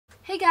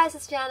Hey guys,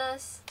 it's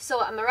Janice.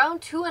 So I'm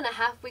around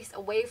 2.5 weeks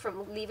away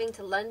from leaving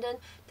to London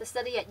to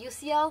study at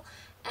UCL,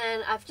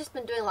 and I've just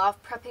been doing a lot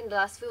of prepping the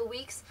last few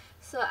weeks.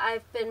 So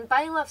I've been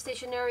buying a lot of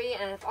stationery,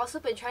 and I've also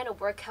been trying to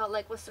work out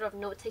like what sort of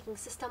note-taking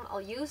system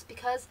I'll use,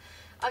 because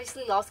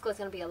obviously law school is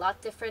going to be a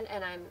lot different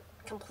and I'm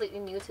completely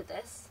new to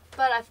this.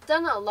 But I've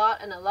done a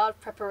lot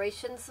of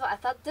preparation, so I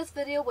thought this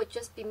video would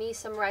just be me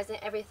summarizing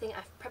everything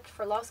I've prepped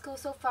for law school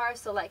so far.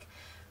 So like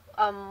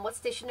what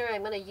stationery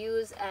I'm going to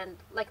use and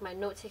like my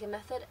note-taking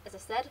method, as I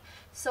said.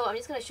 So I'm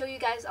just going to show you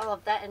guys all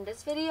of that in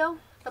this video.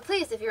 But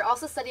please, if you're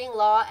also studying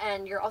law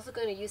and you're also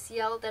going to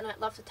UCL, then I'd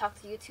love to talk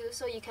to you too.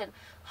 So you can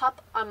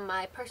hop on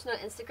my personal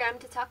Instagram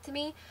to talk to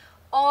me,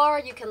 or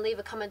you can leave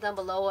a comment down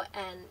below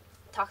and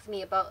talk to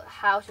me about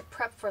how to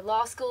prep for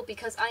law school,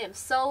 because I am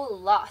so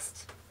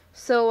lost.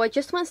 So I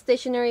just went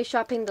stationery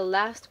shopping the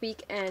last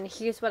week, and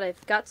here's what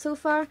I've got so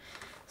far.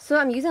 So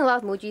I'm using a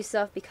lot of Muji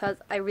stuff because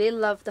I really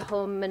love the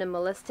whole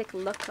minimalistic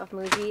look of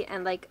Muji,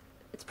 and like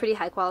it's pretty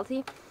high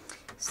quality.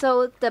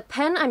 So the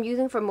pen I'm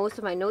using for most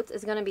of my notes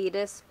is going to be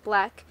this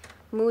black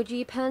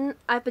Muji pen.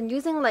 I've been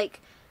using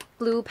like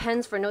blue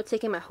pens for note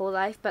taking my whole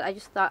life, but I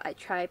just thought I'd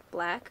try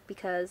black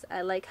because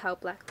I like how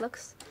black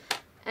looks.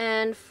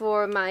 And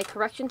for my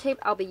correction tape,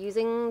 I'll be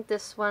using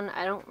this one.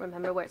 I don't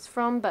remember where it's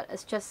from, but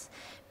it's just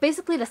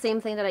basically the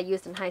same thing that I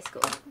used in high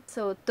school.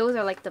 So those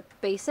are like the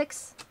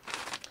basics.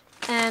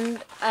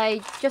 And I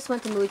just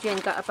went to Muji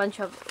and got a bunch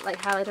of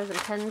like highlighters and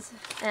pens,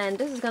 and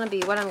this is going to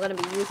be what I'm going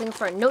to be using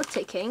for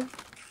note-taking.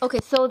 Okay,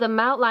 so the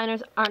mild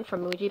liners aren't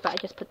from Muji, but I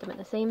just put them in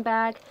the same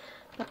bag.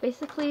 But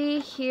basically,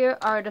 here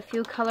are the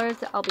few colors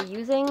that I'll be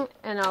using,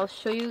 and I'll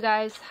show you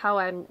guys how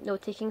I'm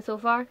note-taking so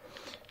far.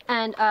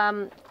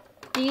 And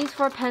these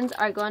 4 pens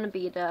are going to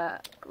be the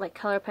like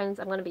color pens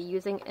I'm going to be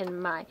using in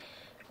my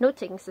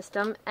note-taking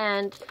system.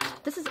 And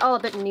this is all a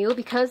bit new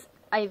because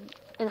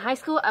in high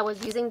school, I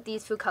was using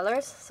these few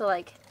colors, so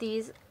like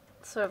these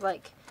sort of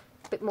like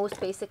most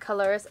basic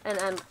colors,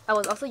 and I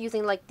was also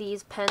using like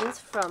these pens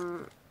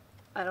from,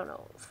 I don't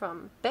know,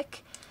 from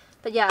Bic.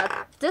 But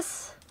yeah,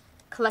 this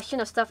collection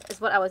of stuff is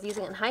what I was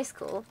using in high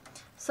school,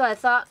 so I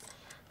thought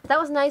that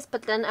was nice,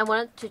 but then I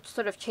wanted to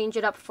sort of change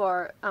it up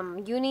for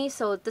uni,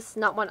 so this is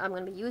not what I'm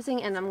going to be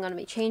using, and I'm going to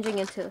be changing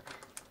into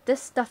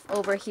this stuff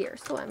over here,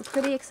 so I'm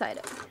pretty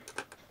excited.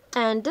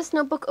 And this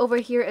notebook over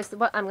here is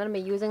what I'm going to be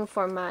using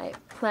for my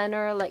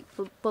planner, like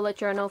bullet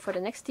journal for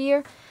the next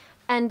year.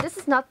 And this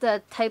is not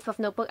the type of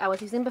notebook I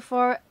was using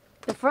before.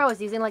 Before I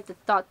was using like the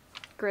dot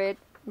grid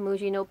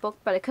Muji notebook,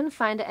 but I couldn't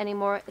find it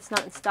anymore. It's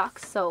not in stock,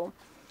 so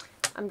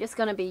I'm just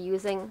going to be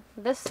using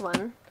this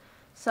one.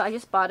 So I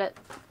just bought it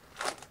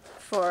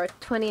for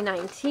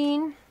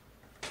 2019.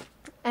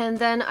 And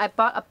then I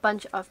bought a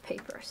bunch of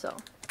paper. So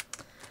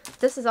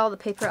this is all the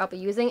paper I'll be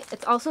using.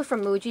 It's also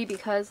from Muji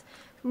because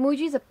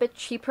Muji is a bit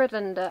cheaper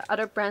than the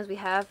other brands we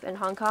have in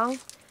Hong Kong.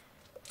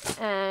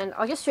 And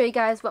I'll just show you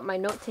guys what my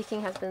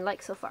note-taking has been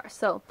like so far.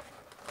 So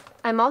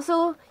I'm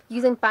also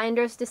using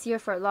binders this year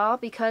for law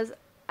because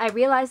I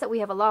realized that we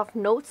have a lot of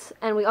notes,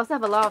 and we also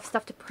have a lot of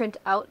stuff to print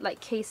out, like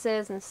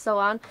cases and so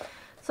on.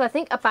 So I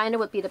think a binder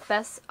would be the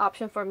best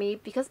option for me,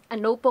 because a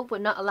notebook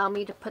would not allow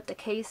me to put the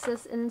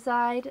cases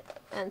inside,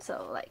 and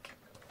so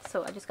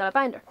I just got a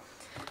binder.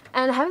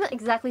 And I haven't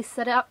exactly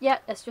set it up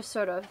yet. It's just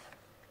sort of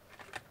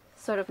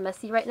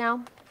messy right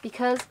now,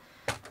 because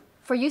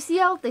for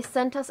UCL they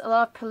sent us a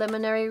lot of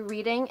preliminary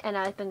reading, and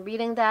I've been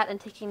reading that and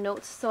taking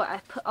notes, so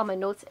I put all my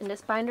notes in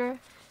this binder,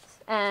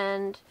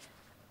 and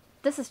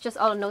this is just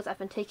all the notes I've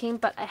been taking,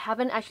 but I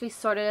haven't actually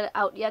sorted it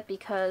out yet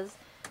because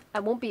I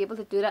won't be able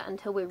to do that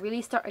until we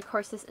really start our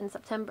courses in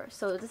September.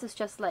 So this is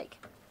just like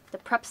the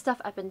prep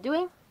stuff I've been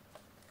doing.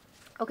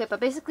 Okay,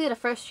 but basically the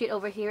first sheet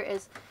over here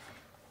is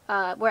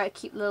where I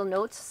keep little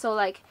notes. So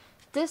like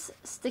this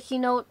sticky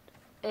note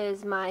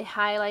is my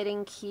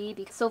highlighting key,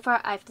 because so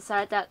far I've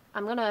decided that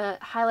I'm gonna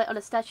highlight all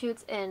the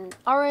statutes in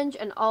orange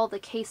and all the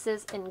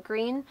cases in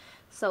green.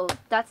 So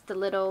that's the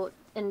little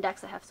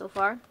index I have so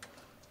far.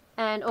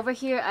 And over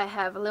here I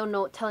have a little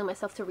note telling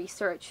myself to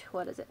research,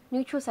 what is it,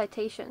 neutral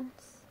citations,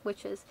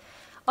 which is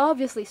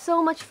obviously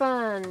so much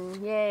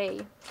fun,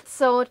 yay.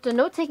 So the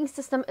note-taking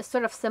system is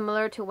sort of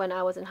similar to when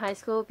I was in high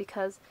school,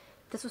 because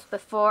this was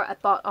before I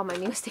bought all my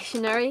new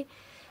stationery.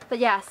 But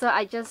yeah, so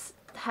I just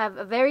have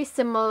a very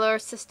similar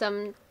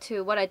system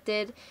to what I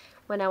did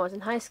when I was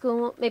in high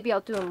school. Maybe I'll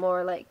do a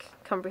more like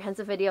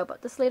comprehensive video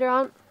about this later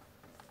on.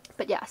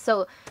 But yeah,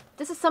 so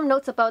this is some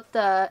notes about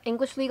the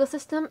English legal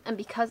system, and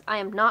because I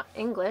am not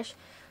English,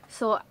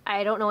 so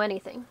I don't know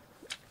anything.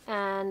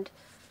 And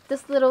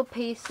this little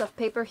piece of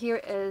paper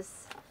here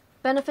is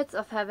benefits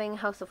of having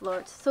House of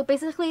Lords. So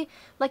basically,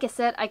 like I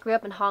said, I grew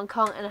up in Hong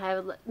Kong and I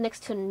have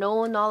next to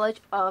no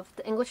knowledge of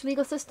the English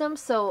legal system,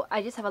 so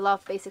I just have a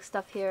lot of basic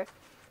stuff here.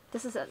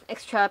 This is an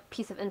extra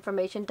piece of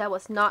information that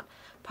was not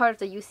part of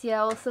the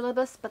UCL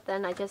syllabus, but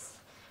then I just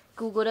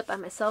Googled it by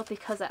myself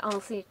because I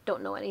honestly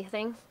don't know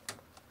anything.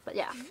 But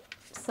yeah,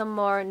 some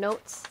more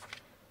notes.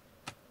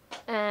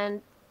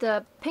 And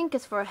the pink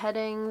is for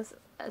headings.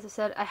 As I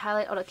said, I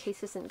highlight all the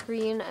cases in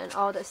green and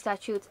all the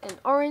statutes in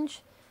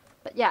orange.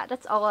 But yeah,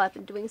 that's all I've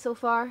been doing so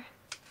far.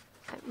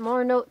 And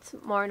more notes,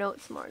 more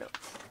notes, more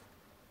notes.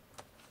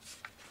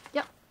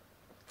 Yep.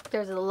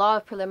 There's a lot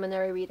of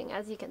preliminary reading,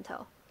 as you can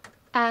tell.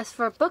 As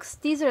for books,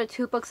 these are the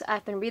 2 books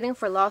I've been reading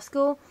for law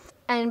school.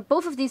 And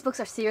both of these books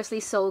are seriously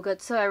so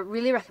good, so I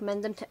really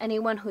recommend them to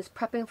anyone who's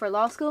prepping for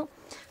law school.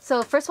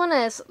 So first one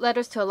is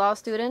Letters to a Law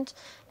Student.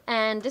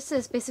 And this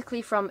is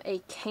basically from a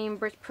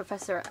Cambridge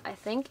professor, I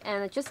think.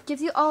 And it just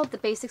gives you all the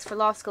basics for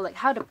law school, like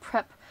how to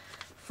prep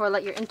for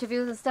like your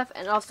interviews and stuff,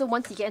 and also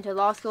once you get into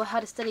law school, how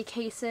to study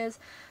cases,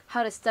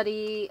 how to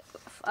study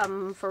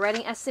for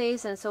writing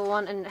essays and so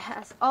on, and it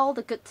has all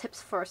the good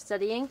tips for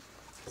studying.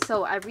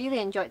 So I really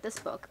enjoyed this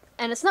book,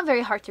 and it's not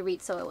very hard to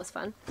read, so it was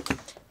fun.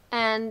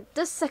 And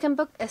this second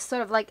book is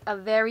sort of like a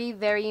very,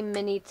 very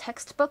mini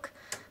textbook.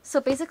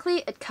 So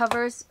basically it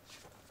covers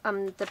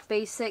the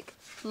basic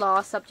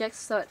law subjects,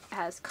 so it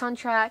has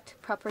contract,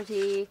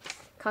 property,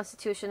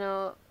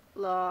 constitutional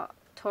law,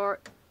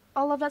 tort,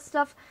 all of that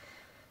stuff.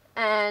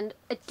 And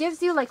it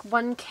gives you like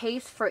one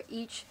case for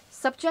each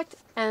subject,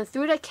 and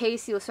through that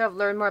case you'll sort of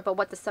learn more about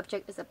what the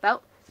subject is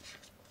about.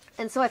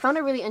 And so I found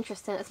it really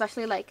interesting,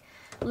 especially like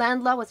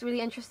land law was really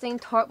interesting,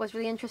 tort was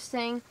really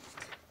interesting,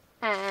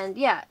 and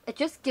yeah, it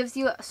just gives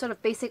you a sort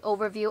of basic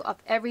overview of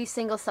every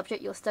single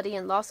subject you'll study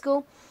in law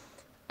school.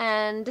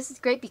 And this is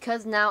great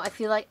because now I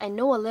feel like I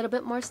know a little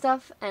bit more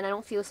stuff and I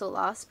don't feel so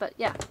lost. But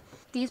yeah,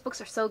 these books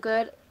are so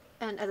good.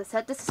 And as I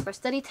said, this is for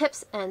study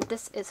tips, and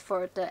this is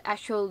for the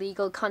actual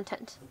legal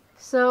content.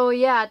 So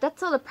yeah,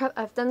 that's all the prep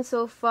I've done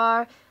so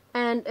far.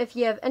 And if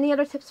you have any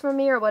other tips for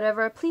me or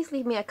whatever, please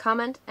leave me a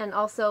comment, and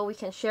also we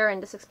can share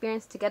in this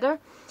experience together.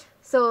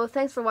 So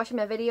thanks for watching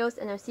my videos,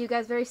 and I'll see you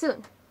guys very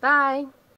soon. Bye!